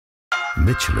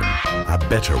Michelin, a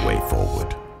better way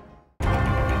forward.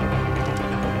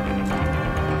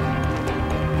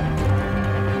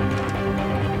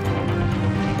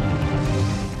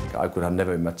 I could have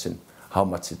never imagined how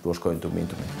much it was going to mean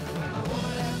to me.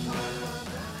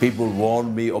 People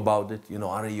warned me about it,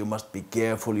 Ari, you must be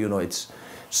careful, it's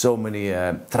so many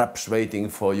traps waiting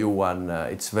for you and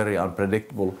it's very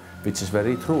unpredictable, which is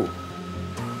very true.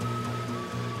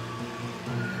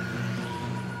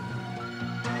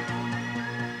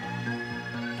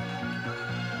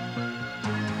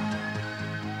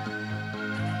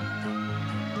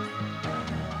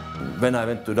 When I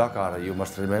went to Dakar, you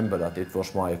must remember that it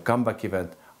was my comeback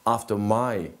event after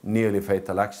my nearly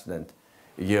fatal accident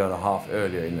a year and a half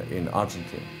earlier in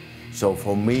Argentina. So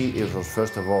for me, it was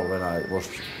first of all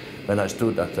when I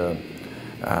stood at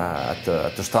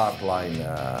the start line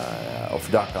of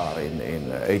Dakar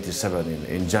in '87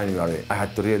 in January. I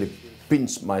had to really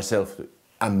pinch myself.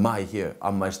 Am I here?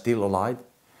 Am I still alive?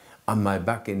 Am I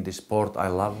back in this sport I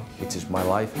love, which is my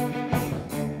life?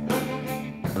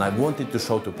 And I wanted to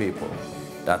show to people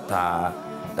that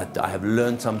I have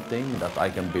learned something, that I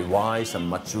can be wise and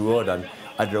mature. And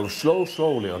I drove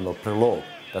slowly on the prologue,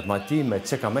 that my teammate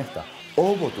Tseka Mehta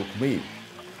overtook me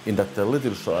in that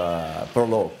little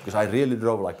prologue, because I really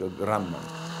drove like a grandman.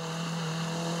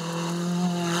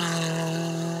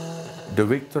 The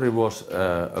victory was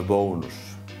a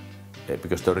bonus,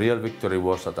 because the real victory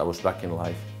was that I was back in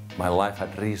life. My life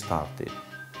had restarted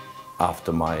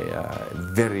after my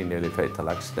very nearly fatal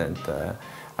accident.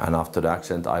 And after the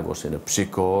accident, I was in a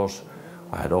psychose.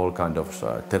 I had all kinds of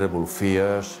terrible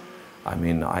fears. I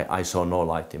mean, I saw no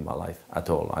light in my life at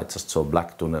all. I just saw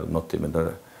black tunnel, not even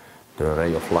the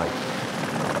ray of light.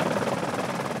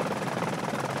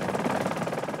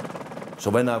 So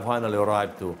when I finally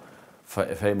arrived to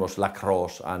famous La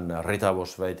Crosse and Rita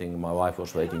was waiting, my wife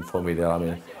was waiting for me there, I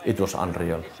mean, it was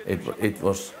unreal. It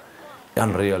was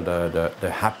unreal,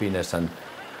 the happiness, and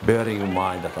bearing in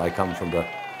mind that I come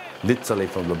literally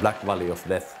from the Black Valley of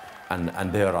Death,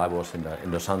 and there I was in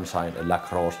the sunshine at La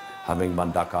Crosse, having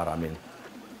won Dakar.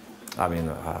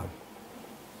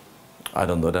 I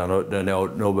don't know, there are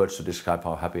no words to describe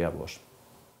how happy I was.